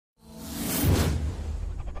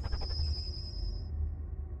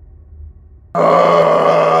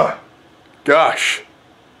gosh.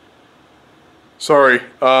 Sorry.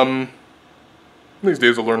 These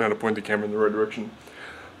days I'll learn how to point the camera in the right direction.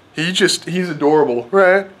 He's adorable,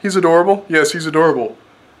 right? He's adorable? Yes, he's adorable.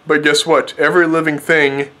 But guess what? Every living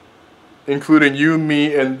thing, including you,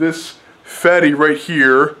 me, and this fatty right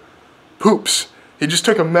here, poops. He just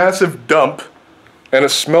took a massive dump, and it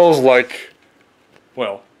smells like,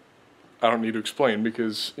 well, I don't need to explain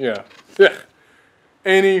because, yeah.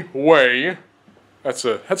 Anyway, that's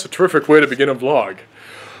a terrific way to begin a vlog.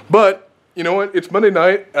 But, you know what? It's Monday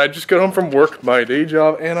night. I just got home from work, my day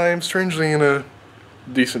job, and I am strangely in a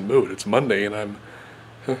decent mood. It's Monday, and I'm...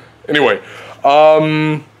 Anyway,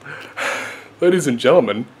 ladies and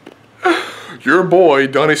gentlemen, your boy,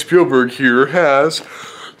 Donnie Spielberg here, has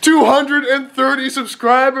 230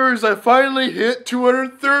 subscribers! I finally hit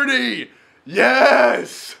 230!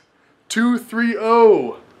 Yes!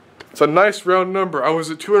 230. It's a nice round number. I was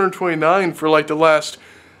at 229 for like the last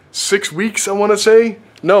 6 weeks, I want to say.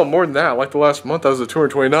 No, more than that. Like the last month I was at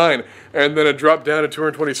 229, and then it dropped down to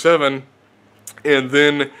 227, and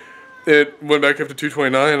then it went back up to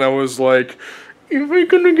 229, and I was like, am I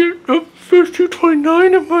gonna get up past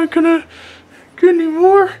 229? Am I gonna get any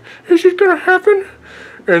more? Is it gonna happen?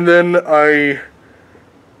 And then I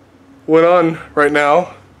went on right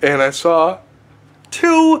now, and I saw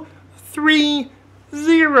 230,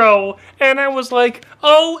 and I was like,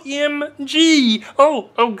 OMG!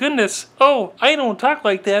 Oh goodness! Oh, I don't talk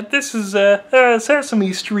like that. This is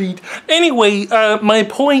Sesame Street. Anyway, my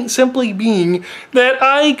point simply being that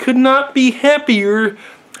I could not be happier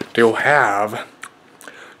to have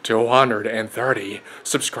 230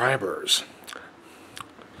 subscribers.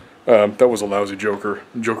 That was a lousy Joker.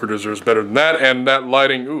 Joker deserves better than that, and that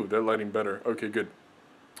lighting, ooh, that lighting better. Okay, good.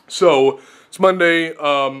 So, it's Monday.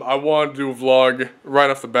 I wanted to do a vlog right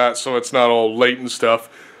off the bat so it's not all late and stuff,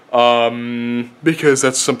 because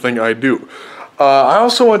that's something I do. I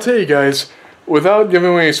also want to tell you guys, without giving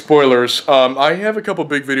away any spoilers, I have a couple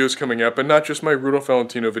big videos coming up, and not just my Rudolph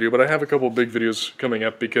Valentino video, but I have a couple big videos coming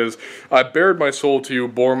up because I bared my soul to you,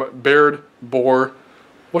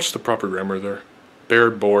 what's the proper grammar there?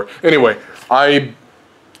 Bared bore. Anyway, I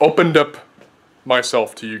opened up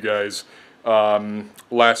myself to you guys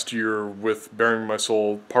last year with Bearing My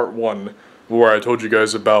Soul Part 1, where I told you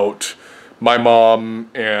guys about my mom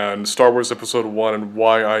and Star Wars Episode 1 and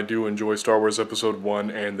why I do enjoy Star Wars Episode 1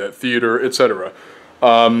 and that theater, etc.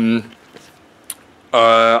 I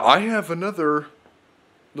have another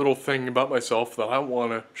little thing about myself that I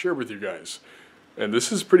want to share with you guys. And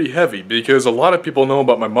this is pretty heavy because a lot of people know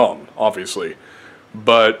about my mom, obviously.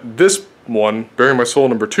 But this one, Bearing My Soul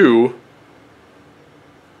number 2,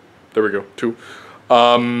 there we go, 2.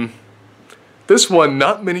 This one,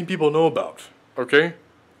 not many people know about, okay?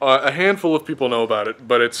 A handful of people know about it,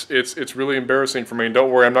 but it's really embarrassing for me. And don't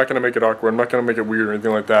worry, I'm not going to make it awkward. I'm not going to make it weird or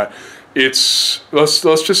anything like that. Let's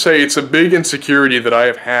just say it's a big insecurity that I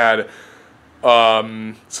have had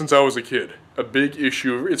since I was a kid. A big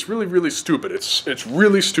issue. It's really, really stupid. It's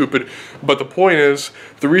really stupid. But the point is,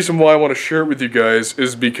 the reason why I want to share it with you guys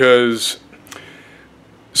is because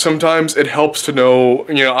sometimes it helps to know,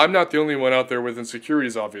 you know, I'm not the only one out there with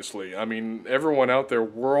insecurities, obviously. I mean, everyone out there,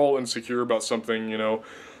 we're all insecure about something, you know.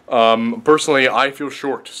 Personally, I feel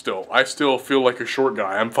short still. I still feel like a short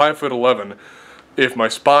guy. I'm 5'11". If my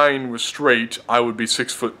spine was straight, I would be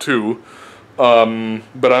 6'2".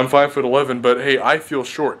 But I'm 5'11", but hey, I feel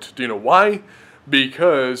short. Do you know why?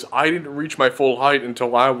 Because I didn't reach my full height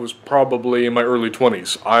until I was probably in my early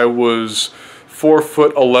 20s. I was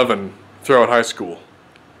 4'11" throughout high school.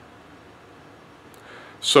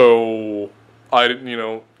 So, I didn't, you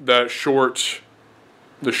know, the short,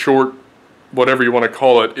 whatever you want to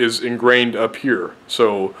call it, is ingrained up here.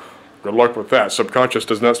 So, good luck with that. Subconscious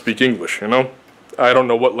does not speak English, you know? I don't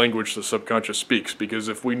know what language the subconscious speaks, because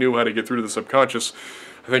if we knew how to get through to the subconscious,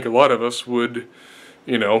 I think a lot of us would,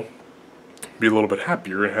 you know, be a little bit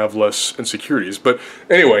happier and have less insecurities. But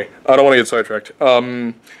anyway, I don't want to get sidetracked.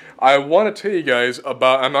 I want to tell you guys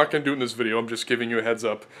about, I'm not going to do it in this video, I'm just giving you a heads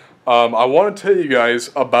up. I want to tell you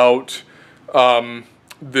guys about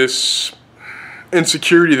this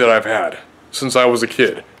insecurity that I've had since I was a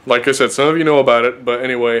kid. Like I said, some of you know about it, but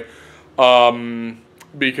anyway,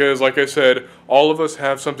 because like I said, all of us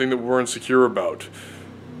have something that we're insecure about.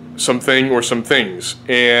 Something or some things.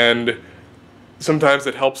 And sometimes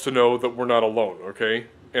it helps to know that we're not alone, okay?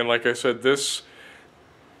 And like I said, it's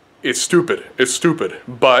stupid. It's stupid.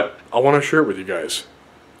 But I want to share it with you guys.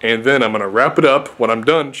 And then I'm going to wrap it up. When I'm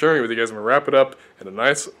done sharing it with you guys, I'm going to wrap it up in a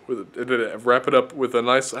nice,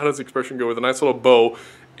 how does the expression go? With a nice little bow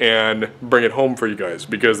and bring it home for you guys,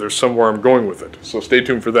 because there's somewhere I'm going with it. So stay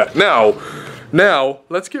tuned for that. Now, Now,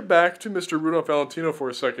 let's get back to Mr. Rudolph Valentino for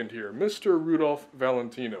a second here. Mr. Rudolph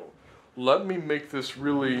Valentino. Let me make this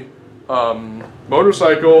really,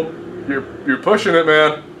 motorcycle, you're pushing it,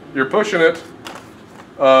 man. You're pushing it.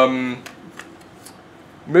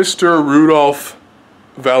 Mr. Rudolph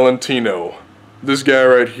Valentino. This guy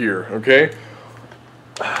right here, okay?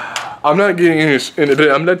 I'm not getting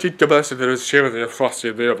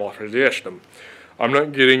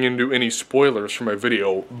into any spoilers for my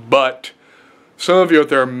video, but some of you out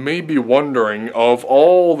there may be wondering, of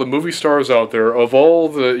all the movie stars out there, of all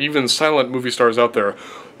the even silent movie stars out there,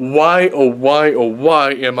 why, oh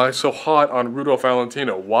why am I so hot on Rudolph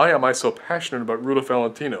Valentino? Why am I so passionate about Rudolph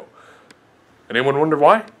Valentino? Anyone wonder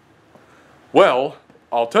why? Well,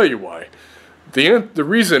 I'll tell you why. The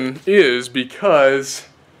reason is because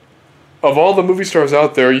of all the movie stars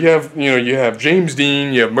out there, you have James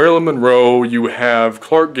Dean, you have Marilyn Monroe, you have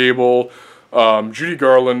Clark Gable, Judy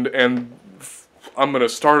Garland, and I'm going to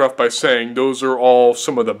start off by saying those are all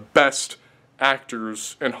some of the best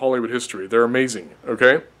actors in Hollywood history. They're amazing,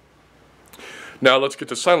 okay? Now let's get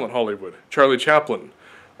to silent Hollywood. Charlie Chaplin,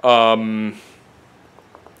 Buster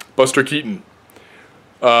Keaton,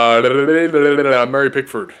 Mary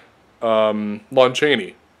Pickford, Lon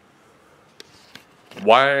Chaney.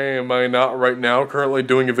 Why am I not right now currently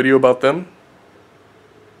doing a video about them?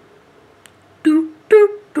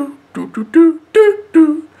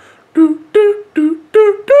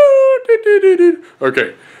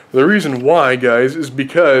 Okay, the reason why, guys, is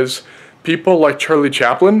because people like Charlie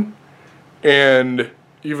Chaplin and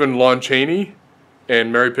even Lon Chaney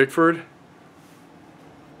and Mary Pickford,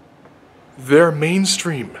 they're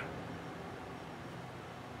mainstream.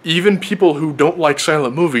 Even people who don't like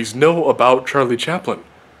silent movies know about Charlie Chaplin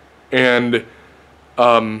and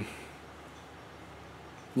Lon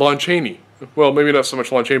Chaney. Well, maybe not so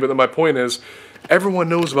much Lon Chaney, but my point is, everyone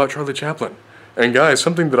knows about Charlie Chaplin. And guys,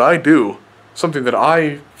 something that I do, something that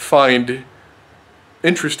I find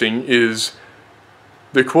interesting is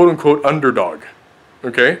the quote-unquote underdog,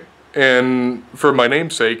 okay? And for my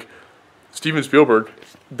namesake, Steven Spielberg,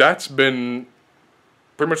 that's been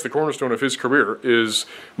pretty much the cornerstone of his career. Is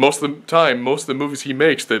most of the time, most of the movies he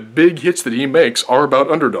makes, the big hits that he makes are about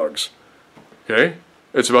underdogs, okay?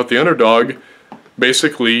 It's about the underdog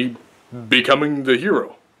basically becoming the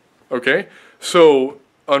hero, okay? So,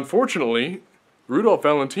 unfortunately, Rudolph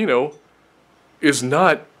Valentino is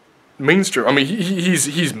not mainstream. I mean,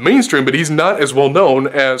 he's mainstream, but he's not as well known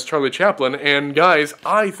as Charlie Chaplin. And guys,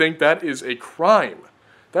 I think that is a crime.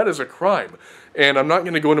 That is a crime. And I'm not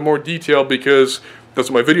going to go into more detail because that's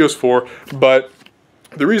what my video's for. But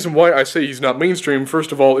the reason why I say he's not mainstream,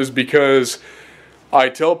 first of all, is because I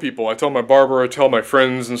tell people, I tell my barber, I tell my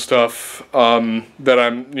friends and stuff that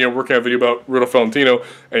I'm working on a video about Rudolph Valentino.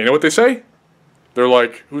 And you know what they say? They're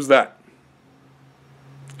like, who's that?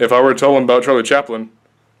 If I were to tell them about Charlie Chaplin,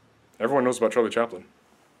 everyone knows about Charlie Chaplin.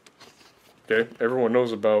 Okay? Everyone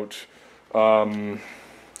knows about,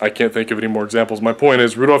 I can't think of any more examples. My point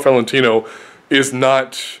is, Rudolph Valentino is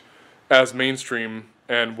not as mainstream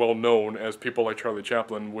and well known as people like Charlie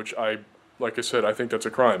Chaplin, which like I said, I think that's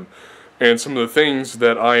a crime. And some of the things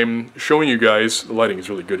that I'm showing you guys, the lighting is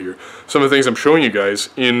really good here, some of the things I'm showing you guys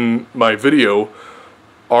in my video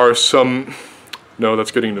are some, no, that's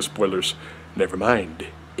getting into spoilers. Never mind.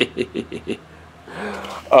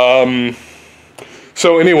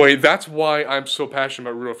 So anyway, that's why I'm so passionate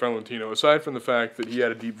about Rudolph Valentino. Aside from the fact that he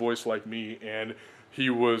had a deep voice like me, and he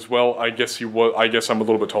was, well, I guess I'm a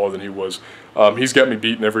little bit taller than he was. He's got me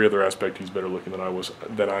beat in every other aspect. He's better looking than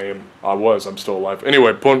I'm still alive.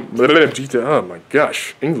 Anyway, oh my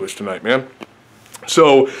gosh, English tonight, man.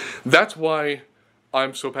 So that's why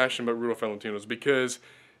I'm so passionate about Rudolph Valentino, is because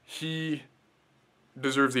he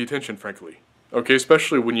deserves the attention, frankly. Okay,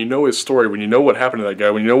 especially when you know his story, when you know what happened to that guy,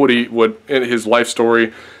 when you know what his life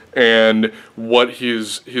story, and what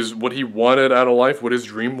what he wanted out of life, what his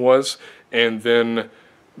dream was, and then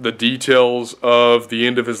the details of the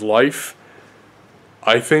end of his life.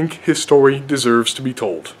 I think his story deserves to be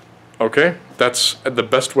told. Okay, that's the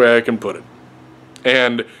best way I can put it.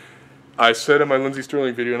 And I said in my Lindsey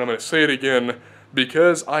Sterling video, and I'm going to say it again,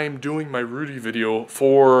 because I am doing my Rudy video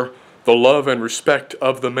for the love and respect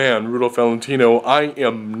of the man, Rudolph Valentino, I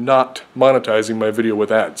am not monetizing my video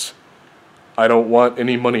with ads. I don't want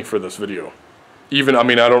any money for this video.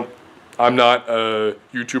 I'm not a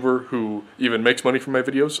YouTuber who even makes money from my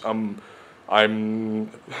videos. I'm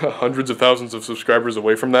hundreds of thousands of subscribers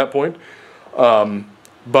away from that point.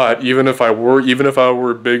 But even if I were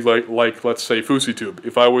big like let's say FouseyTube,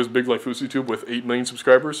 if I was big like FouseyTube with 8 million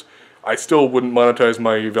subscribers, I still wouldn't monetize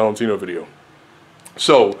my Valentino video.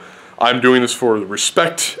 So I'm doing this for the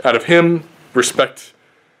respect out of him respect.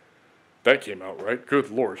 That came out right.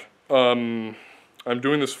 Good Lord. I'm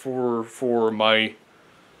doing this for my,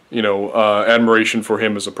 admiration for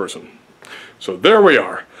him as a person. So there we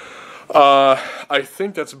are. I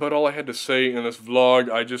think that's about all I had to say in this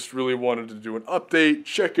vlog. I just really wanted to do an update,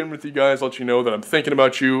 check in with you guys, let you know that I'm thinking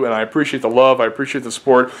about you, and I appreciate the love, I appreciate the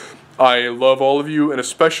support. I love all of you, and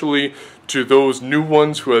especially to those new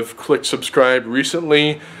ones who have clicked subscribe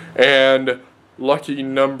recently, and lucky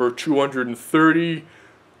number 230,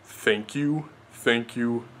 thank you, thank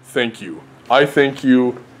you, thank you. I thank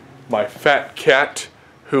you, my fat cat,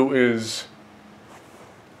 who is...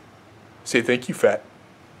 Say thank you, fat.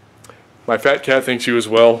 My fat cat thanks you as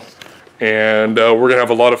well, and we're going to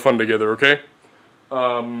have a lot of fun together, okay?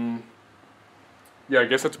 Yeah, I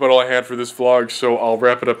guess that's about all I had for this vlog, so I'll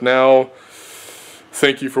wrap it up now.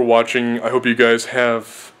 Thank you for watching. I hope you guys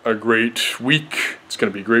have a great week. It's going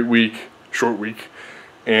to be a great week, short week,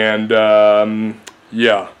 and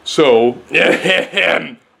yeah, so...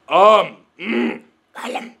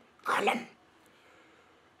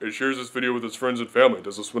 It shares this video with its friends and family,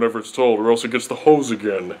 does this whenever it's told, or else it gets the hose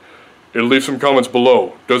again. It leaves some comments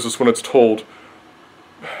below, does this when it's told.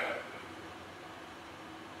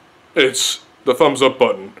 It's the thumbs up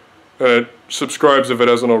button, and it subscribes if it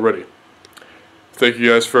hasn't already. Thank you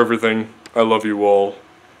guys for everything. I love you all.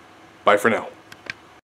 Bye for now.